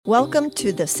Welcome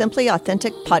to the Simply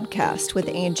Authentic podcast with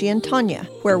Angie and Tonya,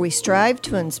 where we strive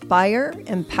to inspire,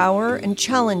 empower, and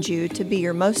challenge you to be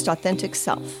your most authentic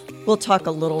self. We'll talk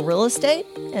a little real estate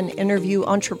and interview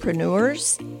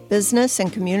entrepreneurs, business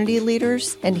and community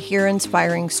leaders, and hear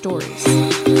inspiring stories.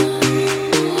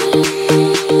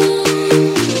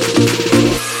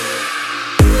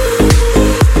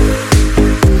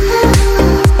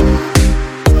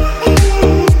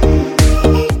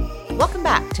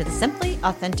 To the Simply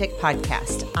Authentic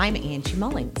podcast. I'm Angie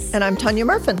Mullings. And I'm Tonya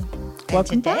Murfin.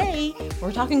 Welcome today,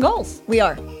 we're talking goals. We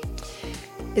are.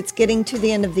 It's getting to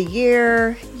the end of the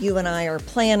year. You and I are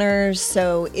planners,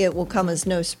 so it will come as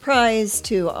no surprise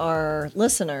to our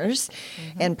listeners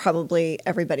and probably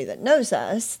everybody that knows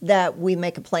us that we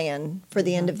make a plan for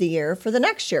the end of the year for the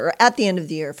next year, or at the end of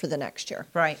the year for the next year.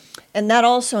 Right. And that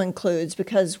also includes,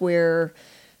 because we're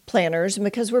planners and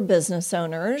because we're business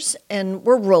owners and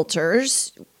we're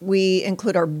realtors, we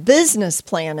include our business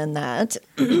plan in that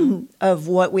of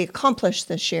what we accomplished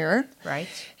this year. Right.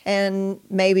 And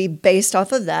maybe based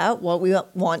off of that, what we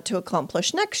want to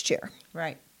accomplish next year.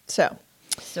 Right. So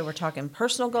we're talking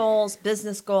personal goals,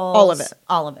 business goals. All of it.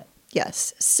 All of it.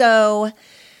 Yes. So,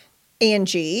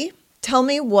 Angie, tell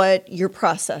me what your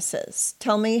process is.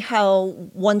 Tell me how,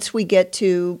 once we get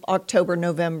to October,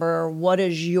 November, what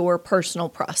is your personal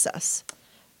process?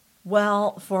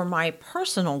 Well, for my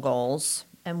personal goals,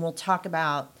 and we'll talk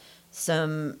about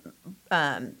some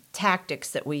tactics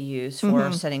that we use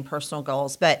for setting personal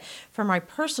goals. But for my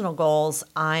personal goals,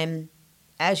 I'm,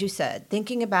 as you said,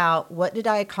 thinking about what did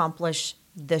I accomplish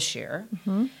this year?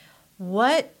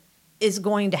 What is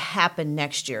going to happen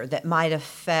next year that might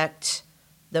affect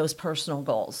those personal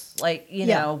goals? Like, you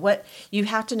know, what you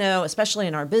have to know, especially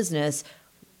in our business,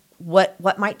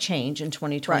 what might change in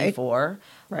 2024,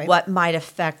 Right. What might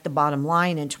affect the bottom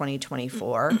line in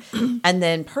 2024. And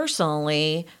then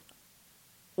personally,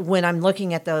 when I'm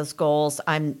looking at those goals,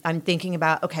 I'm thinking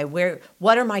about, okay,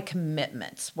 what are my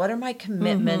commitments? What are my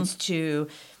commitments to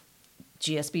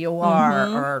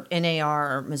GSBOR or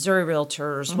NAR or Missouri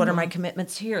Realtors? What are my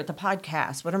commitments here at the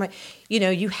podcast? What are my,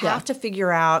 you have to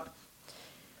figure out.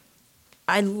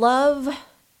 I love,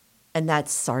 and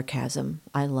that's sarcasm,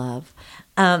 I love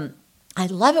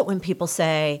it when people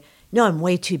say, no, I'm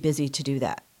way too busy to do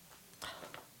that.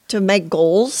 To make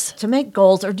goals? To make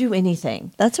goals or do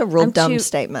anything. That's a real dumb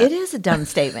statement. It is a dumb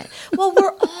statement. Well,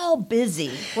 we're all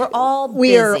busy.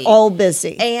 We are all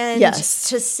busy. And yes.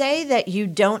 To say that you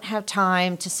don't have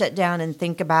time to sit down and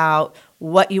think about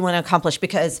what you want to accomplish,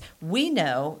 because we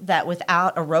know that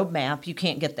without a roadmap, you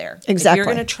can't get there. Exactly. If you're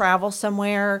going to travel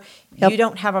somewhere, you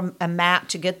don't have a map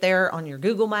to get there on your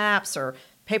Google Maps or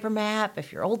paper map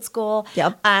if you're old school.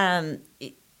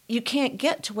 You can't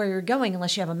get to where you're going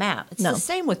unless you have a map. It's the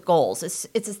same with goals. It's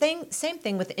the same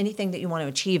thing with anything that you want to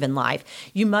achieve in life.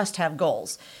 You must have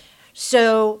goals.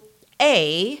 So,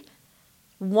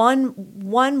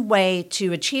 one way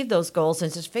to achieve those goals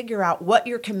is to figure out what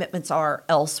your commitments are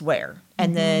elsewhere,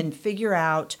 and then figure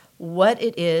out what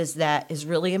it is that is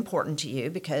really important to you,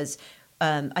 because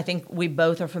I think we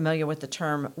both are familiar with the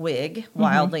term WIG,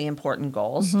 wildly important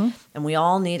goals, and we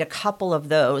all need a couple of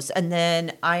those. And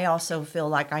then I also feel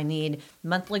like I need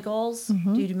monthly goals.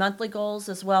 Do you do monthly goals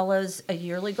as well as a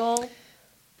yearly goal?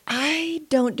 I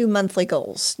don't do monthly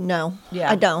goals. No,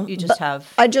 I don't. You just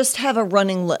have... I just have a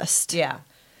running list. Yeah.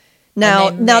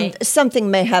 Now,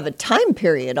 something may have a time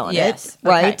period on it,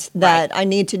 right? That I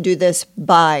need to do this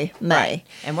by May. Right.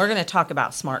 And we're going to talk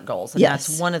about SMART goals. And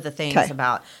that's one of the things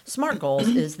about SMART goals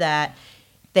is that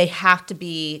they have to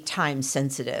be time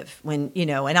sensitive. When,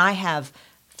 and I have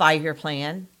 5-year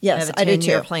plan. Yes, I have a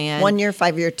 10-year do too. plan. 1 year,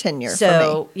 5 year, 10 year.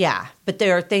 So, for me. but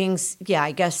there are things,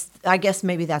 I guess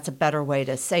maybe that's a better way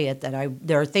to say it, that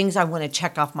there are things I want to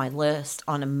check off my list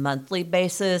on a monthly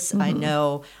basis. I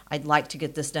know I'd like to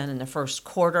get this done in the first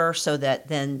quarter, so that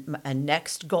then a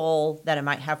next goal that I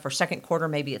might have for second quarter,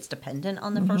 maybe it's dependent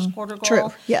on the first quarter goal.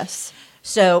 True, yes.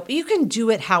 So you can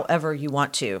do it however you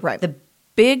want to. Right. The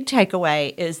big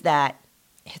takeaway is that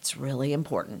it's really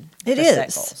important. It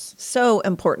is so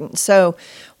important. So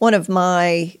one of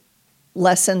my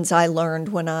lessons I learned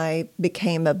when I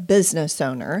became a business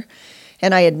owner,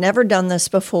 and I had never done this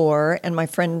before, and my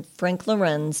friend Frank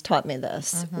Lorenz taught me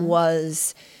this,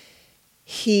 was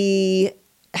he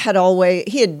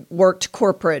had worked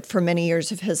corporate for many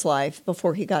years of his life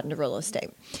before he got into real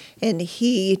estate. And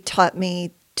he taught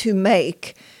me to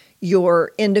make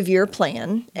your end-of-year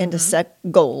plan and to set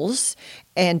goals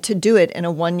and to do it in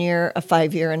a 1 year, a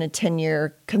 5 year, and a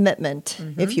 10-year commitment,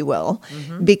 if you will,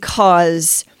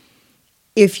 because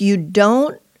if you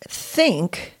don't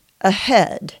think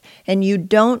ahead and you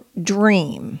don't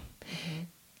dream,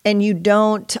 and you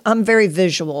don't, I'm very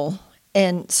visual.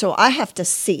 And so I have to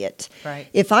see it. Right.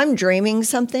 If I'm dreaming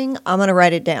something, I'm going to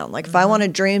write it down. Like if I want to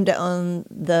dream to own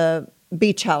the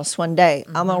beach house one day,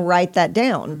 I'm going to write that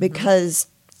down because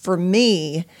for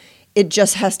me, it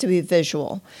just has to be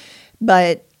visual.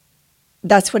 But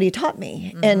that's what he taught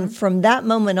me. And from that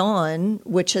moment on,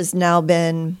 which has now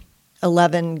been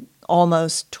 11,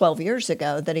 almost 12 years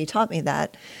ago that he taught me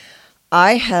that,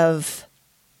 I have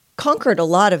conquered a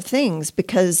lot of things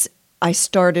because I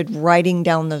started writing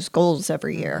down those goals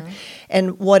every year.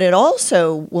 And what it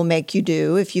also will make you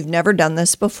do, if you've never done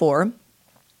this before,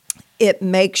 it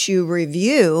makes you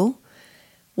review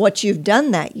what you've done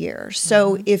that year.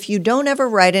 So if you don't ever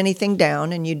write anything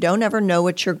down and you don't ever know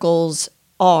what your goals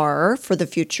are for the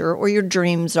future or your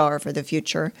dreams are for the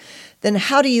future, then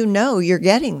how do you know you're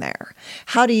getting there?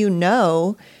 How do you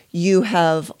know you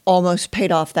have almost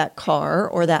paid off that car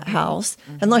or that house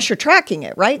unless you're tracking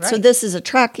it, right? So this is a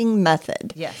tracking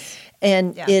method. Yes.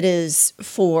 And it is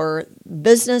for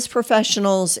business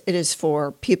professionals. It is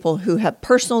for people who have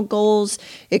personal goals.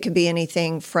 It could be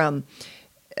anything from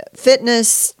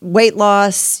fitness, weight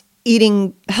loss,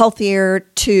 eating healthier,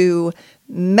 to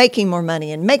making more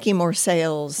money and making more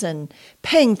sales and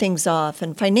paying things off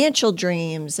and financial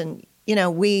dreams. And, you know,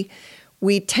 we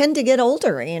tend to get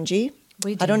older, Angie.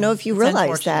 We do. I don't know if you It's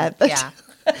realize that, but yeah.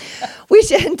 we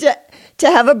tend to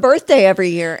have a birthday every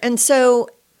year. And so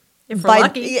If we're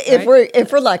lucky,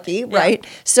 if we're lucky, right?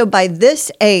 So by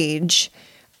this age,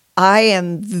 I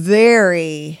am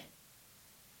very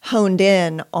honed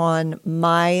in on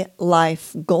my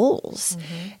life goals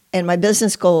and my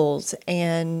business goals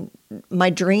and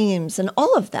my dreams and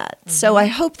all of that. So I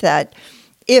hope that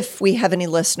if we have any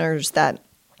listeners that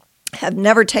have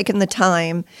never taken the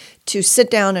time to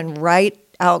sit down and write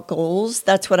out goals,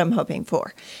 that's what I'm hoping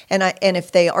for. And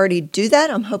if they already do that,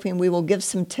 I'm hoping we will give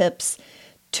some tips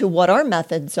to what our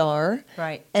methods are.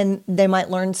 Right. And they might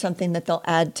learn something that they'll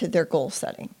add to their goal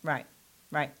setting. Right.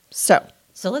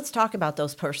 So let's talk about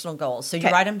those personal goals. So you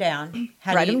Okay. write them down.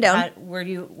 Write them down. Where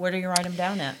do you write them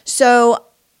down at? So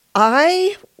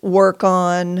I work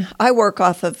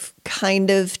off of kind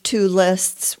of two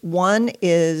lists. One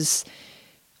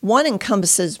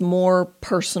encompasses more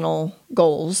personal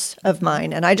goals of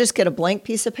mine, and I just get a blank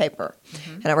piece of paper,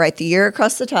 and I write the year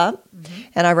across the top,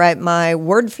 and I write my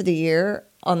word for the year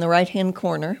on the right-hand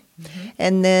corner,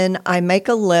 and then I make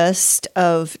a list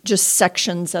of just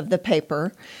sections of the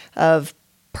paper of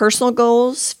personal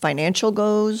goals, financial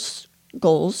goals,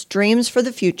 dreams for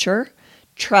the future,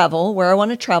 travel, where I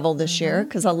want to travel this year,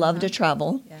 because I love to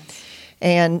travel. Yes.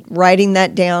 And writing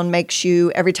that down makes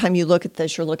you, every time you look at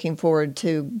this, you're looking forward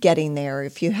to getting there.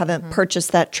 If you haven't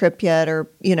purchased that trip yet, or,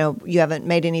 you know, you haven't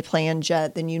made any plans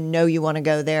yet, then you know you want to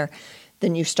go there.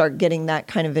 Then you start getting that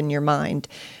kind of in your mind.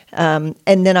 And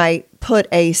then I put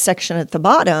a section at the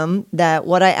bottom that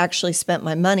what I actually spent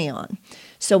my money on.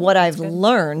 So what I've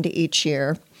learned each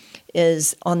year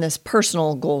is on this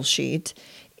personal goal sheet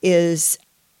is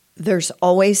there's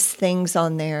always things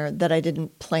on there that I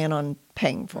didn't plan on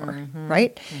paying for,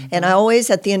 right? And I always,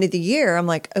 at the end of the year, I'm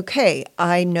like, okay,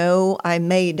 I know I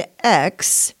made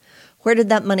X. Where did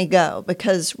that money go?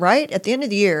 Because, right, at the end of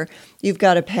the year, you've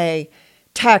got to pay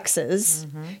taxes.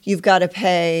 You've got to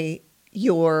pay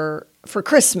for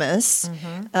Christmas.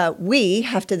 We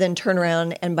have to then turn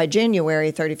around and by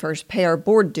January 31st, pay our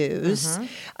board dues.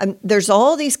 There's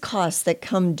all these costs that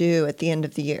come due at the end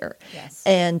of the year. Yes.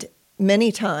 And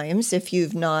many times, if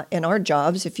you've not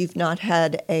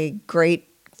had a great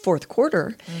fourth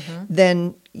quarter,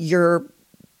 then your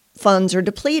funds are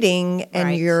depleting and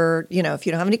Right. if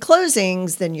you don't have any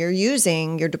closings, then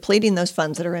you're depleting those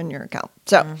funds that are in your account.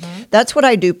 So that's what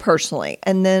I do personally.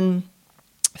 And then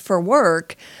for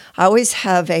work, I always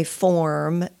have a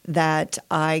form that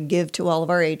I give to all of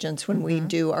our agents when we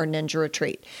do our Ninja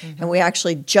Retreat. And we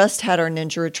actually just had our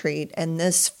Ninja Retreat, and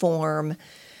this form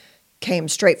came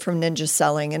straight from Ninja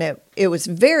Selling, and it was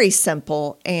very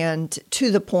simple and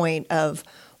to the point of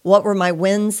what were my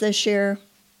wins this year,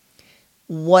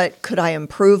 what could I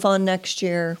improve on next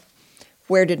year,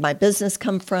 where did my business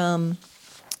come from,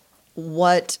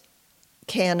 what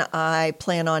can I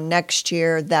plan on next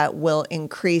year that will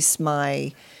increase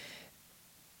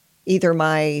either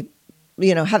my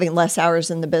having less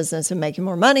hours in the business and making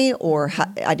more money, or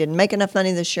I didn't make enough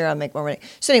money this year, I'll make more money.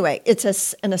 So anyway, it's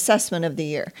an assessment of the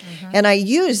year. And I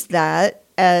use that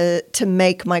to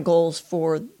make my goals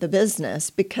for the business,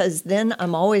 because then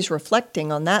I'm always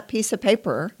reflecting on that piece of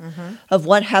paper of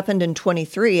what happened in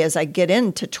 23 as I get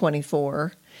into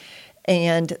 24.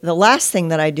 And the last thing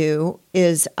that I do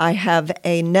is I have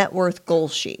a net worth goal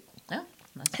sheet. Oh.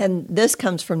 And this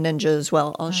comes from Ninja as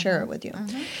well. I'll share it with you.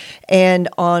 And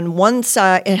on one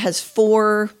side, it has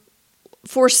four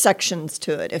sections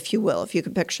to it, if you will, if you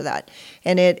can picture that.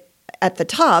 And at the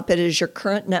top, it is your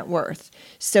current net worth.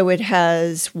 So it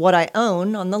has what I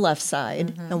own on the left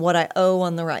side and what I owe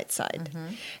on the right side.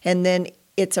 And then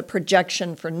it's a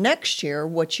projection for next year,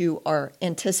 what you are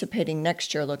anticipating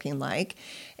next year looking like.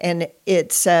 And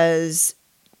it says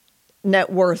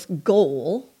net worth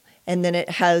goal. And then it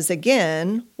has,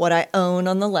 again, what I own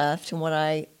on the left and what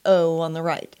I owe on the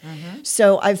right.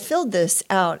 So I've filled this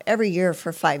out every year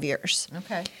for 5 years.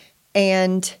 Okay.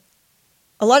 And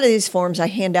a lot of these forms I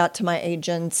hand out to my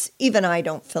agents. Even I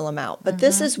don't fill them out. But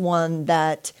this is one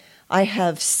that I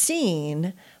have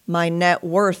seen my net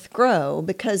worth grow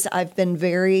because I've been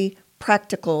very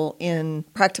practical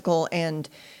and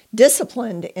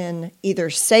disciplined in either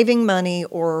saving money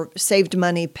or saved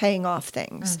money paying off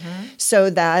things so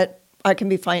that I can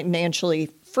be financially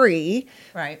free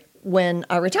when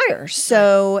I retire.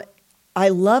 So I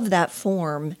love that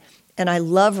form, and I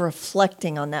love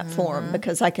reflecting on that form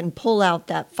because I can pull out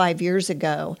that 5 years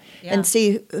ago and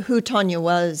see who Tonya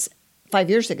was 5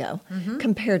 years ago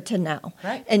compared to now.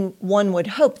 Right. And one would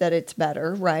hope that it's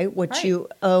better, right? What you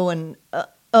owe and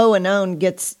own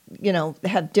gets,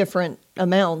 have different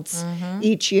amounts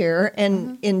each year.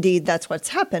 And indeed, that's what's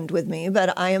happened with me.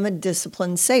 But I am a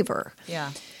disciplined saver.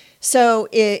 Yeah. So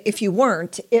if you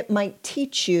weren't, it might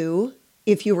teach you,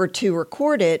 if you were to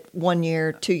record it 1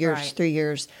 year, 2 years, 3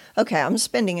 years, okay, I'm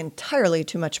spending entirely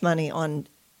too much money on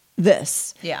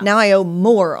this. Yeah. Now I owe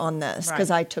more on this because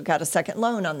I took out a second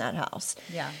loan on that house.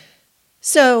 Yeah.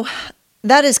 So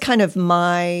that is kind of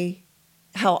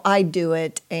how I do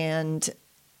it, and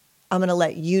I'm going to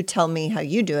let you tell me how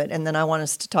you do it, and then I want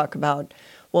us to talk about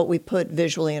what we put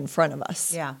visually in front of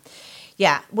us. Yeah.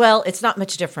 Yeah. Well, it's not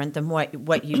much different than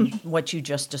what you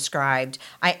just described.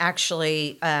 I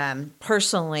actually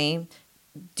personally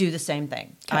do the same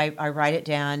thing. Okay. I write it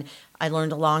down. I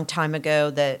learned a long time ago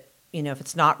that, if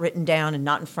it's not written down and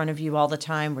not in front of you all the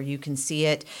time where you can see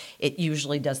it, it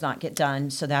usually does not get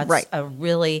done. So that's a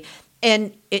really...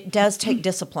 And it does take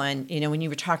discipline, when you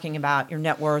were talking about your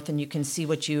net worth and you can see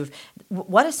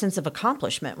what a sense of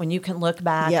accomplishment when you can look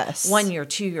back 1 year,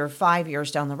 2 year, 5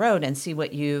 years down the road and see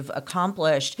what you've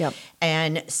accomplished. Yep.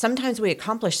 And sometimes we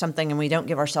accomplish something and we don't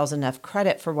give ourselves enough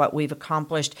credit for what we've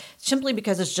accomplished simply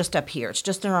because it's just up here. It's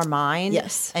just in our mind.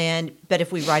 Yes. But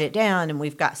if we write it down and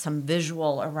we've got some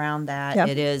visual around that,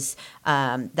 it is,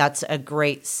 that's a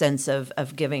great sense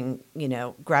of giving,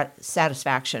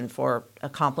 satisfaction for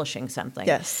accomplishing something.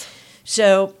 Yes.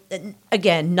 So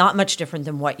again, not much different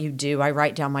than what you do. I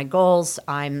write down my goals.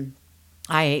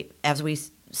 As we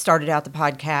started out the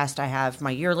podcast, I have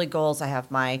my yearly goals. I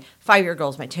have my 5-year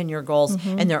goals, my 10-year goals,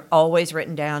 and they're always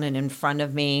written down and in front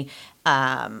of me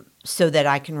so that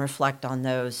I can reflect on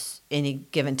those any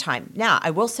given time. Now,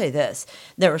 I will say this.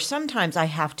 There are some times I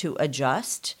have to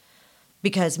adjust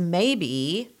because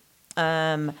maybe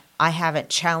I haven't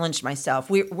challenged myself.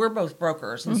 We're both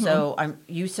brokers, and so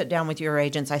you sit down with your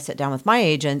agents, I sit down with my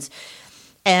agents,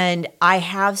 and I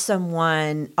have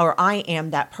someone, or I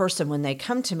am that person when they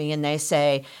come to me and they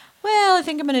say, well, I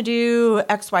think I'm going to do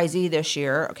XYZ this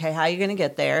year. Okay, how are you going to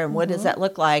get there, and what does that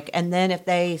look like? And then if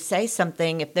they say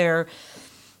something, if their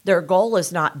goal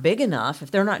is not big enough,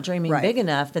 if they're not dreaming big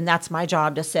enough, then that's my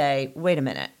job to say, wait a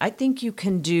minute, I think you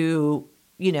can do...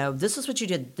 this is what you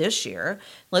did this year.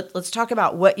 Let's talk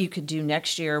about what you could do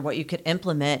next year, what you could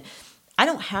implement. I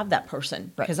don't have that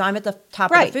person because I'm at the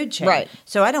top of the food chain. Right.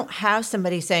 So I don't have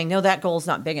somebody saying, no, that goal is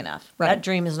not big enough. Right. That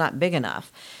dream is not big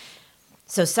enough.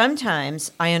 So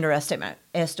sometimes I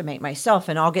underestimate myself,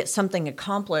 and I'll get something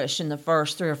accomplished in the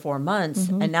first 3 or 4 months,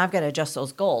 and now I've got to adjust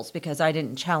those goals because I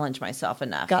didn't challenge myself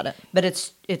enough. Got it. But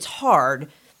it's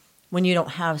hard when you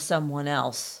don't have someone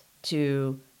else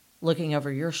to looking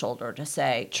over your shoulder to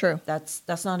say, true,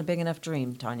 that's not a big enough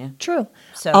dream, Tonya. True.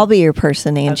 So I'll be your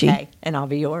person, Angie. Okay, and I'll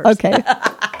be yours. Okay.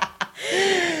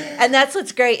 And that's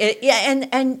what's great. And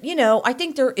I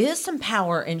think there is some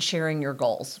power in sharing your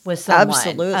goals with someone.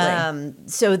 Absolutely.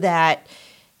 So that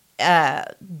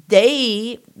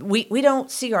we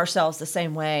don't see ourselves the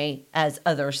same way as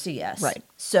others see us. Right.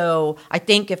 So I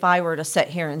think if I were to sit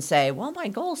here and say, well, my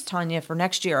goals, Tonya, for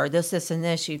next year are this, and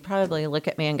this, you'd probably look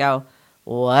at me and go,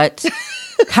 what?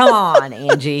 Come on,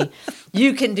 Angie.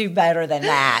 You can do better than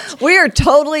that. We are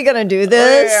totally going to do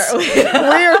this.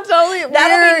 We're totally.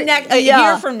 That'll be next. A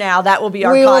year from now, that will be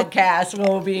our podcast.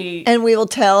 And we will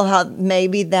tell how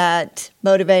maybe that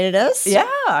motivated us.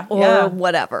 Yeah. Or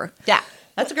whatever. Yeah.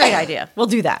 That's a great idea. We'll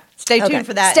do that. Stay tuned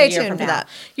for that. Stay tuned for that.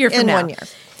 Year from now. 1 year.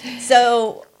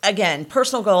 So again,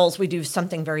 personal goals, we do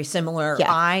something very similar. Yeah.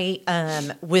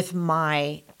 I, with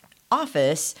my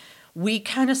office, we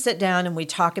kind of sit down and we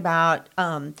talk about,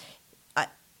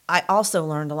 I also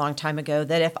learned a long time ago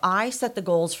that if I set the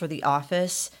goals for the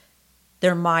office,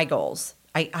 they're my goals.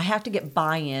 I have to get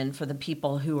buy-in for the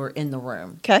people who are in the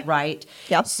room. Okay. Right?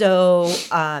 Yep. So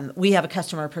we have a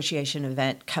customer appreciation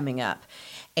event coming up.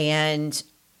 And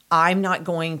I'm not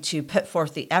going to put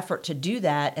forth the effort to do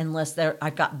that unless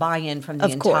I've got buy-in from the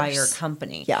entire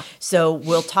company. Yeah. So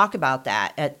we'll talk about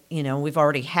that. We've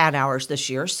already had ours this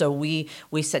year. So we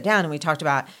sat down and we talked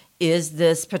about, is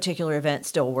this particular event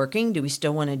still working? Do we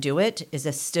still want to do it? Is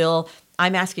this still...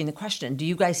 I'm asking the question, do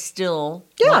you guys still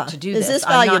want to do this? Is this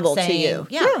valuable to you?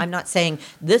 Yeah, I'm not saying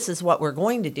this is what we're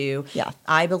going to do. Yeah.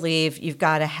 I believe you've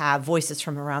got to have voices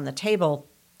from around the table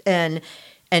and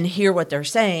hear what they're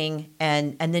saying,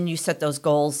 and then you set those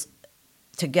goals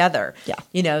together.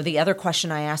 Yeah. The other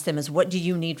question I ask them is, what do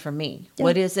you need from me? Yeah.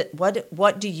 What is it?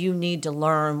 What do you need to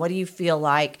learn? What do you feel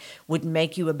like would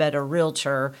make you a better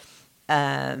realtor?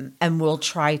 And we'll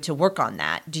try to work on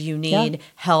that. Do you need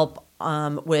help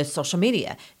with social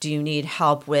media? Do you need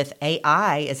help with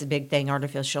AI is a big thing,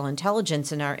 artificial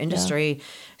intelligence in our industry,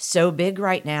 so big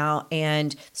right now.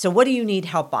 And so what do you need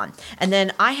help on? And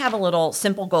then I have a little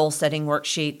simple goal setting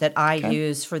worksheet that I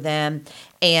use for them.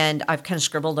 And I've kind of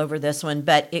scribbled over this one,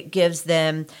 but it gives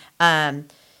them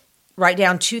write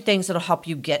down 2 things that'll help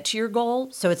you get to your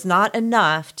goal. So it's not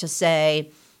enough to say,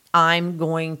 I'm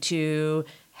going to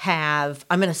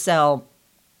sell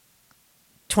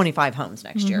 25 homes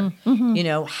next year.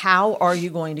 Mm-hmm. How are you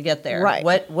going to get there? Right.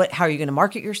 How are you going to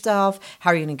market yourself?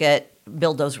 How are you going to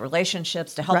build those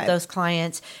relationships to help those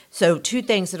clients? So 2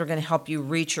 things that are going to help you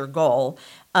reach your goal.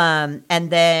 And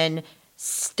then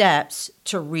steps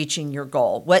to reaching your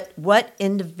goal. What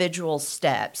individual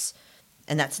steps,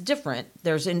 and that's different.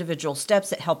 There's individual steps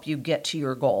that help you get to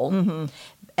your goal. Mm-hmm.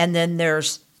 And then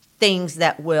there's things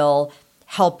that will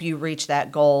help you reach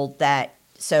that goal.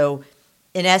 So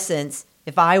in essence,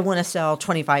 if I want to sell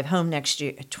 25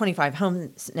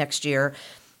 homes next year,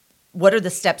 what are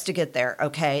the steps to get there?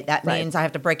 Okay, that means I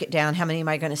have to break it down. How many am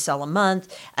I going to sell a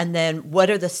month? And then what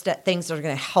are the things that are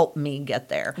going to help me get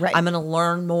there? Right. I'm going to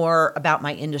learn more about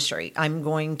my industry. I'm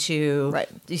going to,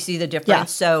 do you see the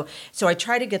difference? Yeah. So I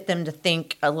try to get them to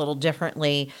think a little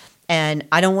differently. And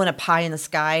I don't want a pie in the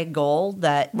sky goal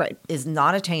that is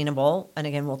not attainable. And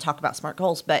again, we'll talk about SMART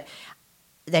goals, but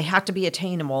they have to be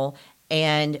attainable.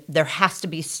 And there has to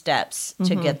be steps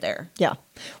to get there. Yeah.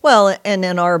 Well, and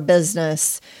in our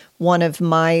business, one of the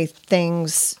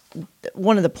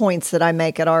points that I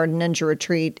make at our ninja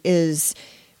retreat is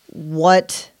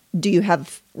what do you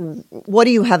have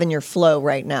in your flow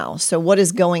right now? So what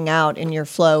is going out in your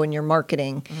flow in your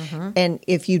marketing? Mm-hmm. And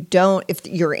if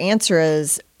your answer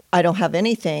is, I don't have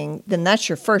anything, then that's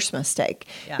your first mistake.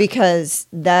 Yeah. Because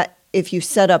if you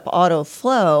set up auto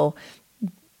flow,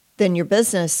 then your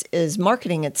business is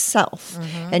marketing itself.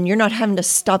 Mm-hmm. And you're not having to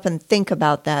stop and think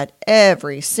about that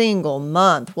every single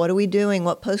month. What are we doing?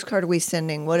 What postcard are we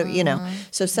sending?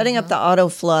 So setting up the auto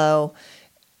flow,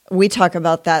 we talk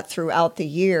about that throughout the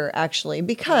year, actually,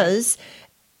 because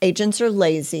agents are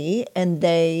lazy and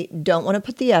they don't want to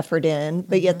put the effort in,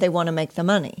 but yet they want to make the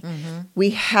money. Mm-hmm.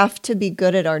 We have to be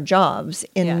good at our jobs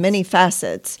in many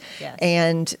facets. Yes.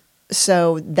 And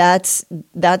so that's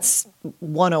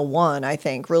 101, I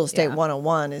think. Real estate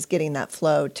 101 is getting that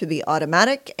flow to be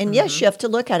automatic. And yes, you have to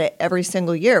look at it every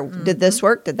single year. Mm-hmm. Did this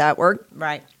work? Did that work?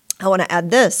 Right. I want to add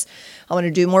this. I want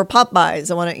to do more pop buys.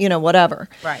 I want to, whatever.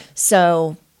 Right.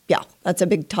 So that's a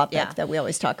big topic that we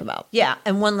always talk about. Yeah.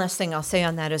 And one last thing I'll say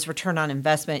on that is return on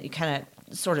investment. You kind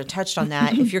of sort of touched on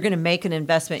that. If you're going to make an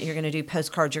investment, you're going to do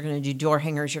postcards, you're going to do door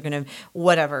hangers, you're going to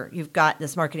whatever. You've got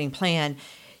this marketing plan.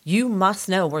 You must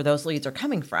know where those leads are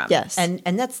coming from. Yes. And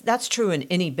that's true in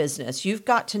any business. You've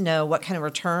got to know what kind of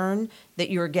return that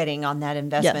you're getting on that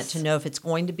investment to know if it's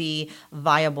going to be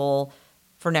viable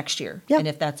for next year. Yep. And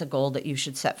if that's a goal that you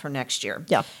should set for next year.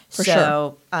 Yeah, for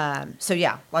sure.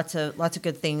 So lots of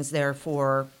good things there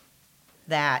for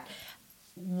that.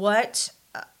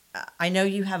 I know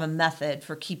you have a method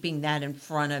for keeping that in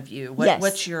front of you.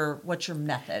 What's your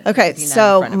method? Okay,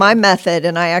 so my method,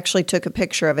 and I actually took a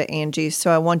picture of it, Angie, so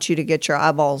I want you to get your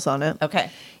eyeballs on it. Okay.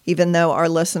 Even though our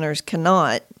listeners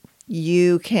cannot,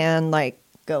 you can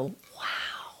go,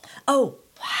 wow. Oh,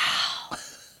 wow.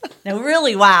 No,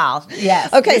 really, wow.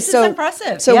 Yes. Okay, this is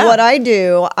impressive. So what I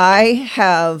do, I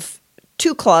have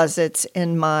 2 closets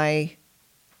in my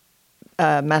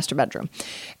master bedroom.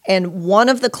 And one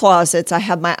of the closets I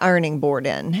have my ironing board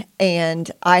in, and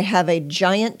I have a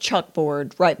giant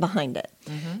chalkboard right behind it.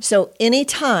 So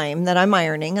anytime that I'm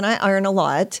ironing, and I iron a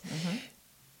lot,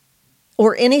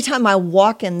 or anytime I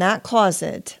walk in that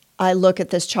closet, I look at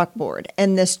this chalkboard.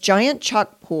 And this giant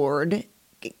chalkboard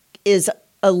is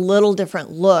a little different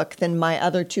look than my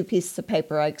other 2 pieces of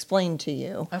paper I explained to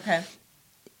you. Okay.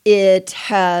 It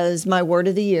has my word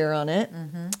of the year on it.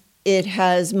 It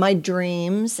has my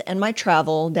dreams and my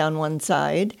travel down one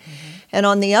side. And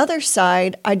on the other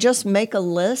side, I just make a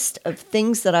list of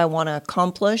things that I want to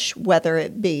accomplish, whether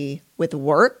it be with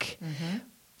work,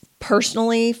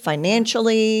 personally,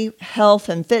 financially, health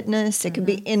and fitness. It could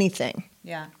be anything.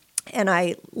 Yeah. And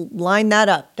I line that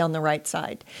up down the right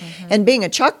side. And being a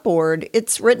chalkboard,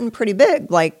 it's written pretty big.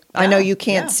 Like, I know you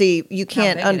can't see, you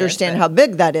can't understand how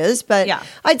big that is, but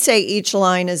I'd say each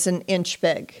line is an inch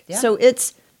big. So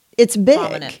it's big.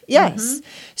 Prominent. Yes.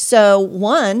 So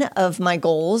one of my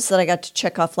goals that I got to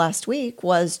check off last week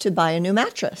was to buy a new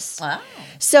mattress. Wow.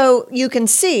 So you can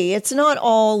see it's not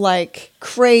all like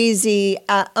crazy,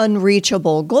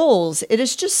 unreachable goals. It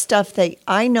is just stuff that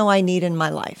I know I need in my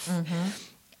life.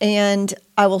 And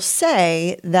I will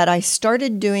say that I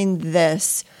started doing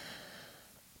this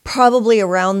probably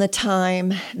around the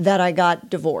time that I got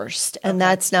divorced. And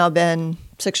that's now been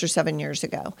 6 or 7 years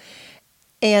ago.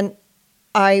 And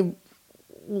I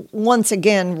once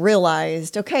again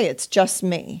realized, okay, it's just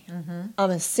me. I'm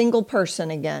a single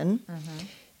person again.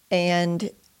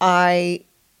 And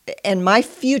my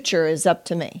future is up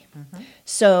to me.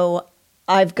 So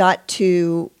I've got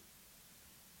to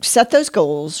set those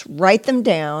goals, write them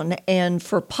down, and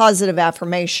for positive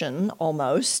affirmation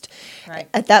almost,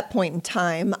 at that point in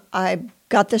time, I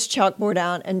got this chalkboard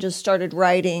out and just started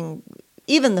writing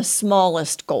even the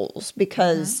smallest goals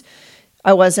because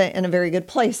I wasn't in a very good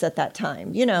place at that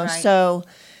time, so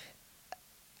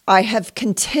I have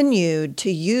continued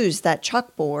to use that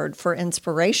chalkboard for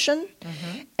inspiration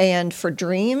and for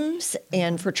dreams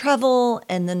and for travel,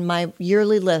 and then my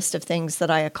yearly list of things that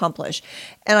I accomplish.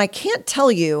 And I can't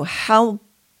tell you how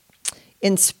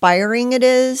inspiring it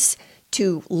is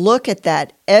to look at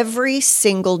that every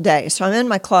single day. So I'm in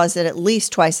my closet at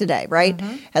least twice a day, right?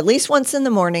 At least once in the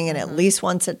morning and at least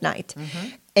once at night.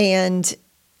 And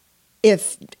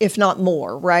if not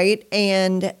more, right?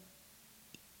 And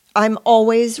I'm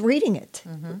always reading it.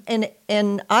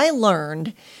 And I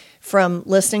learned from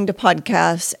listening to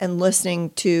podcasts and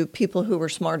listening to people who were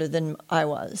smarter than I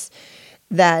was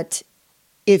that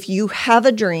if you have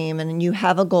a dream and you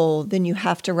have a goal, then you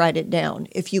have to write it down.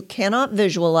 If you cannot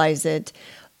visualize it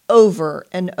over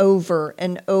and over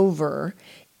and over,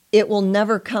 it will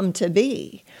never come to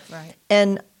be. Right.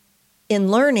 And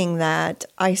in learning that,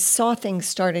 I saw things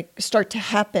start to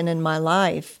happen in my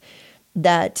life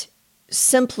that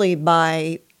simply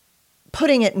by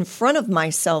putting it in front of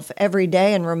myself every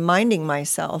day and reminding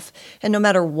myself, and no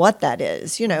matter what that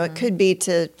is, it could be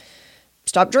to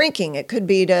stop drinking, it could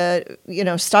be to,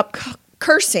 stop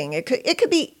cursing, it could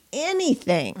be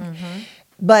anything.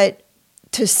 But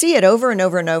to see it over and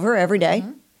over and over every day,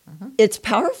 it's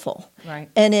powerful. Right.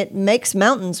 And it makes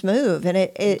mountains move, and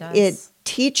it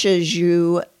teaches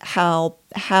you how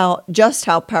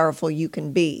powerful you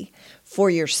can be for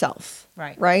yourself.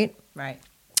 Right. Right? Right.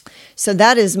 So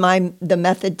that is the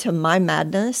method to my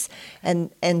madness,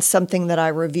 and something that I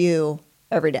review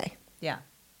every day. Yeah.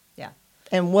 Yeah.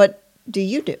 And what do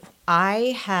you do?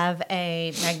 I have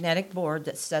a magnetic board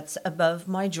that sits above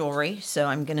my jewelry, so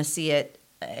I'm going to see it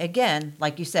again,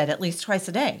 like you said, at least twice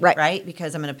a day, right?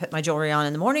 Because I'm going to put my jewelry on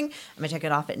in the morning, I'm going to take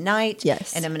it off at night,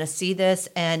 and I'm going to see this.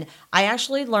 And I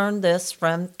actually learned this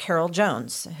from Carol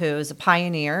Jones, who's a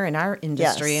pioneer in our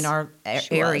industry, in our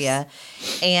area.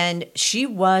 And she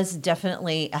was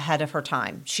definitely ahead of her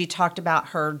time. She talked about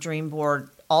her dream board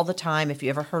all the time, if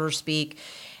you ever heard her speak.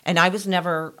 And I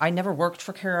never worked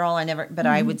for Carol, but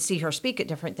I would see her speak at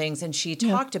different things. And she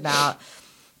talked about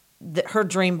her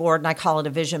dream board, and I call it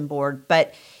a vision board.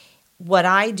 But what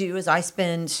I do is I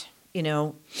spend,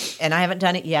 and I haven't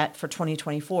done it yet for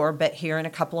 2024, but here in a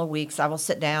couple of weeks, I will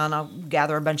sit down, I'll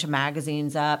gather a bunch of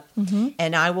magazines up,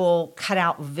 and I will cut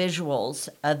out visuals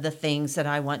of the things that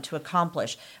I want to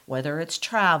accomplish, whether it's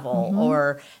travel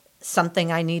or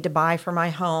something I need to buy for my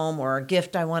home, or a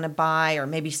gift I want to buy, or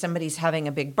maybe somebody's having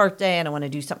a big birthday and I want to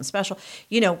do something special,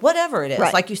 whatever it is.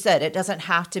 Right. Like you said, it doesn't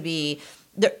have to be.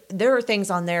 There are things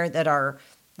on there that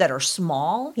are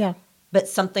small, but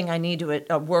something I need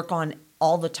to work on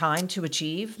all the time to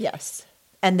achieve. Yes.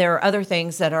 And there are other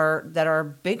things that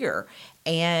are bigger.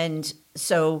 And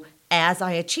so as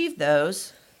I achieve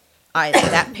those,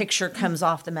 that picture comes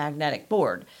off the magnetic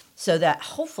board. so that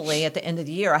hopefully at the end of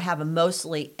the year, I have a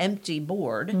mostly empty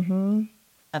board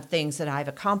of things that I've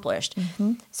accomplished.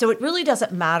 So it really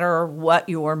doesn't matter what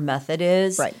your method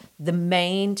is. Right. The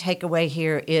main takeaway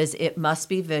here is it must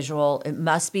be visual. It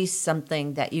must be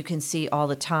something that you can see all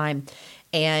the time.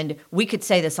 And we could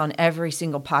say this on every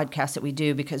single podcast that we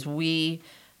do because we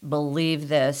believe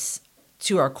this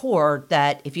to our core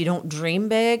that if you don't dream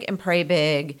big and pray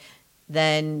big,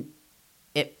 then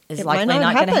it is likely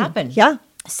not going to happen. Yeah.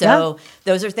 So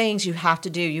those are things you have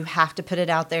to do. You have to put it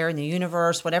out there in the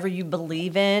universe, whatever you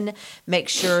believe in, make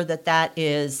sure that that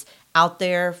is out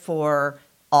there for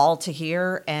all to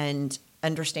hear and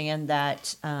understand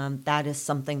that that is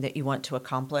something that you want to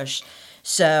accomplish.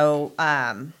 So,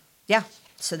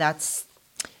 so that's...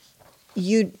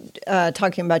 You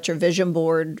talking about your vision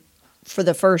board for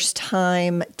the first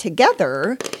time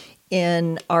together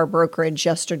in our brokerage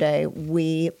yesterday,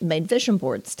 we made vision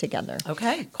boards together.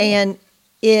 Okay, cool. And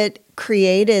it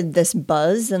created this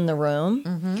buzz in the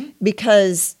room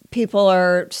because people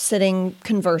are sitting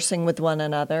conversing with one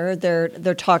another.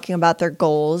 They're talking about their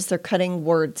goals. They're cutting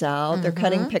words out. They're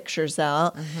cutting pictures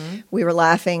out. We were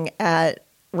laughing at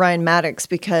Ryan Maddox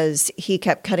because he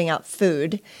kept cutting out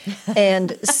food.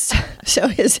 And so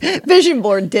his vision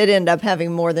board did end up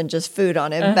having more than just food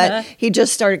on it, but he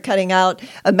just started cutting out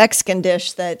a Mexican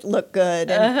dish that looked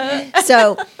good. And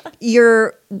so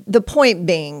the point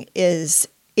being is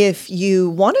if you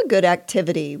want a good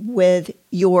activity with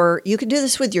you could do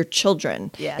this with your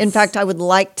children. Yes. In fact, I would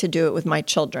like to do it with my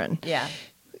children. Yeah.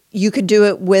 You could do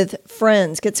it with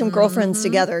friends, get some girlfriends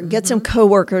together, get some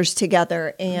coworkers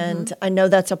together. And I know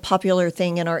that's a popular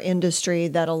thing in our industry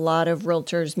that a lot of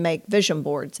realtors make vision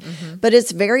boards, but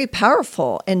it's very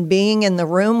powerful. And being in the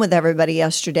room with everybody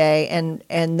yesterday and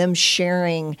them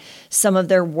sharing some of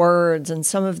their words and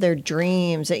some of their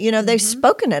dreams, they've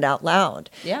spoken it out loud.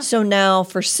 Yeah. So now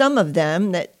for some of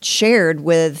them that shared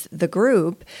with the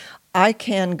group, I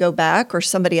can go back or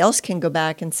somebody else can go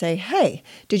back and say, hey,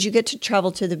 did you get to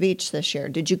travel to the beach this year?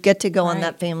 Did you get to go on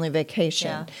that family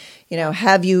vacation? Yeah.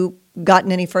 Have you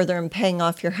gotten any further in paying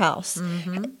off your house?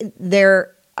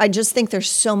 I just think there's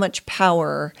so much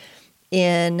power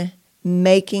in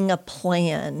making a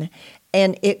plan.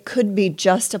 And it could be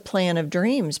just a plan of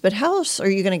dreams, but how else are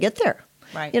you going to get there?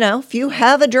 Right. If you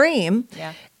have a dream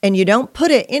and you don't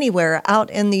put it anywhere out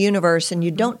in the universe and you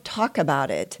don't talk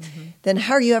about it, then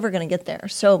how are you ever going to get there?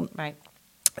 So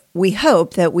we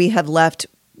hope that we have left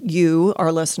you,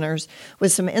 our listeners,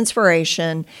 with some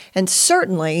inspiration. And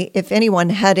certainly, if anyone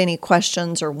had any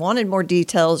questions or wanted more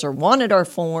details or wanted our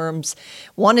forms,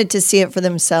 wanted to see it for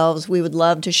themselves, we would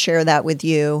love to share that with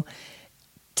you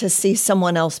to see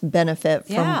someone else benefit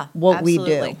from what we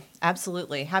do.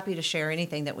 Absolutely. Happy to share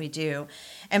anything that we do.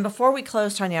 And before we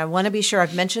close, Tonya, I want to be sure,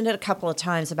 I've mentioned it a couple of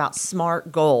times about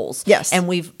SMART goals. Yes. And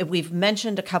we've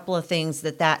mentioned a couple of things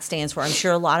that stands for. I'm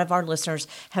sure a lot of our listeners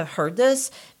have heard this.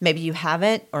 Maybe you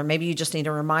haven't, or maybe you just need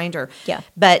a reminder. Yeah.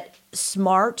 But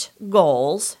SMART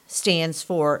goals stands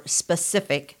for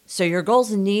specific. So your goals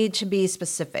need to be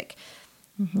specific.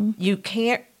 You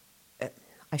can't,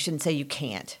 I shouldn't say you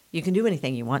can't. You can do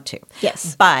anything you want to.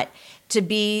 Yes. But to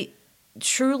be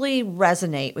truly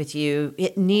resonate with you,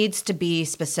 it needs to be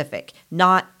specific,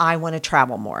 not I want to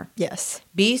travel more. Yes.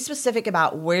 Be specific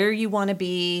about where you want to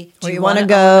be, where you want to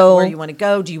go. Where you want to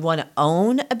go. Do you want to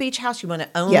own a beach house? You want to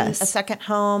own a second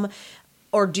home?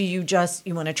 Or do you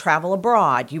want to travel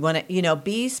abroad? You want to,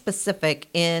 be specific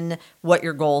in what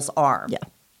your goals are. Yeah.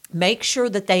 Make sure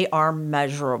that they are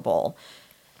measurable.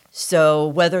 So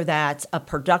whether that's a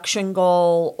production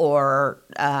goal or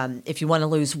if you want to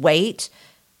lose weight,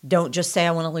 don't just say,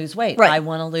 I want to lose weight. Right. I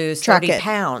want to lose Track 30 it.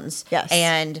 pounds. Yes.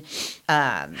 And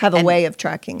have a way of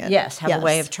tracking it. Yes, have a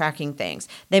way of tracking things.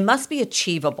 They must be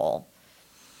achievable.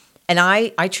 And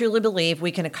I truly believe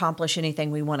we can accomplish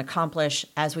anything we want to accomplish,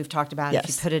 as we've talked about. Yes.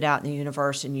 If you put it out in the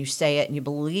universe and you say it and you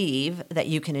believe that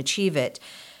you can achieve it.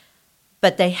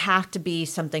 But they have to be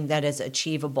something that is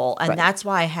achievable. And that's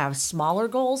why I have smaller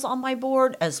goals on my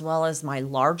board as well as my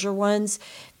larger ones,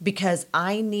 because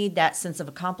I need that sense of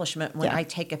accomplishment when I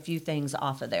take a few things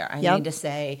off of there. I need to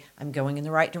say, I'm going in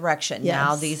the right direction. Yes.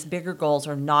 Now, these bigger goals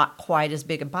are not quite as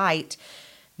big a bite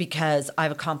because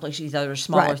I've accomplished these other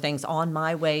smaller things on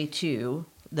my way to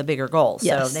the bigger goals.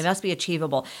 Yes. So they must be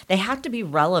achievable. They have to be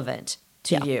relevant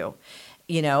to you.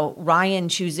 Ryan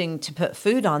choosing to put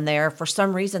food on there, for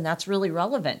some reason, that's really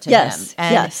relevant to him.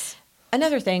 And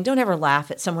Another thing, don't ever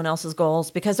laugh at someone else's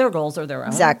goals because their goals are their own.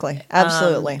 Exactly.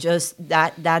 Absolutely. Just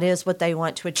that is what they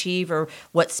want to achieve or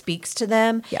what speaks to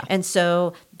them. Yeah. And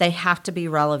so they have to be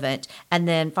relevant. And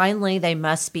then finally, they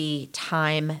must be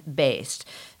time-based.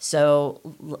 So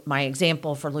my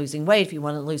example for losing weight, if you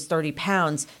want to lose 30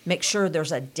 pounds, make sure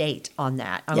there's a date on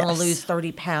that. I want to lose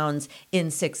 30 pounds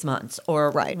in 6 months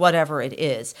or whatever it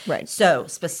is. Right. So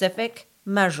specific,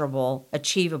 measurable,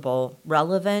 achievable,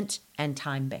 relevant, and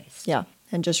time-based. Yeah.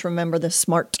 And just remember the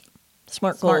SMART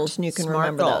goals, and you can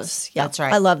remember those. Yeah. That's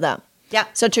right. I love that. Yeah.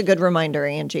 Such a good reminder,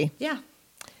 Angie. Yeah.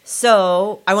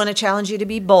 So I want to challenge you to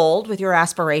be bold with your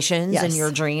aspirations and Yes.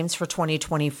 your dreams for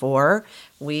 2024.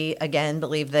 We, again,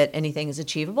 believe that anything is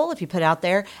achievable if you put out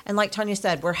there. And like Tonya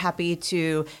said, we're happy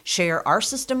to share our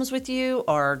systems with you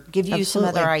or give you some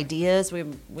other ideas.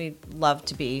 We love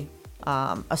to be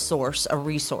a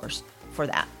resource for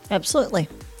that. Absolutely.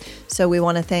 So we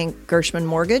want to thank Gershman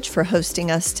Mortgage for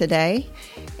hosting us today,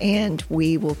 and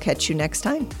we will catch you next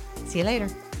time. See you later.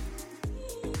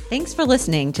 Thanks for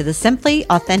listening to the Simply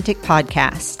Authentic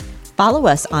podcast. Follow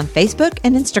us on Facebook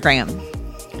and Instagram.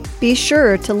 Be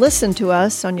sure to listen to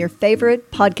us on your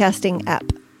favorite podcasting app.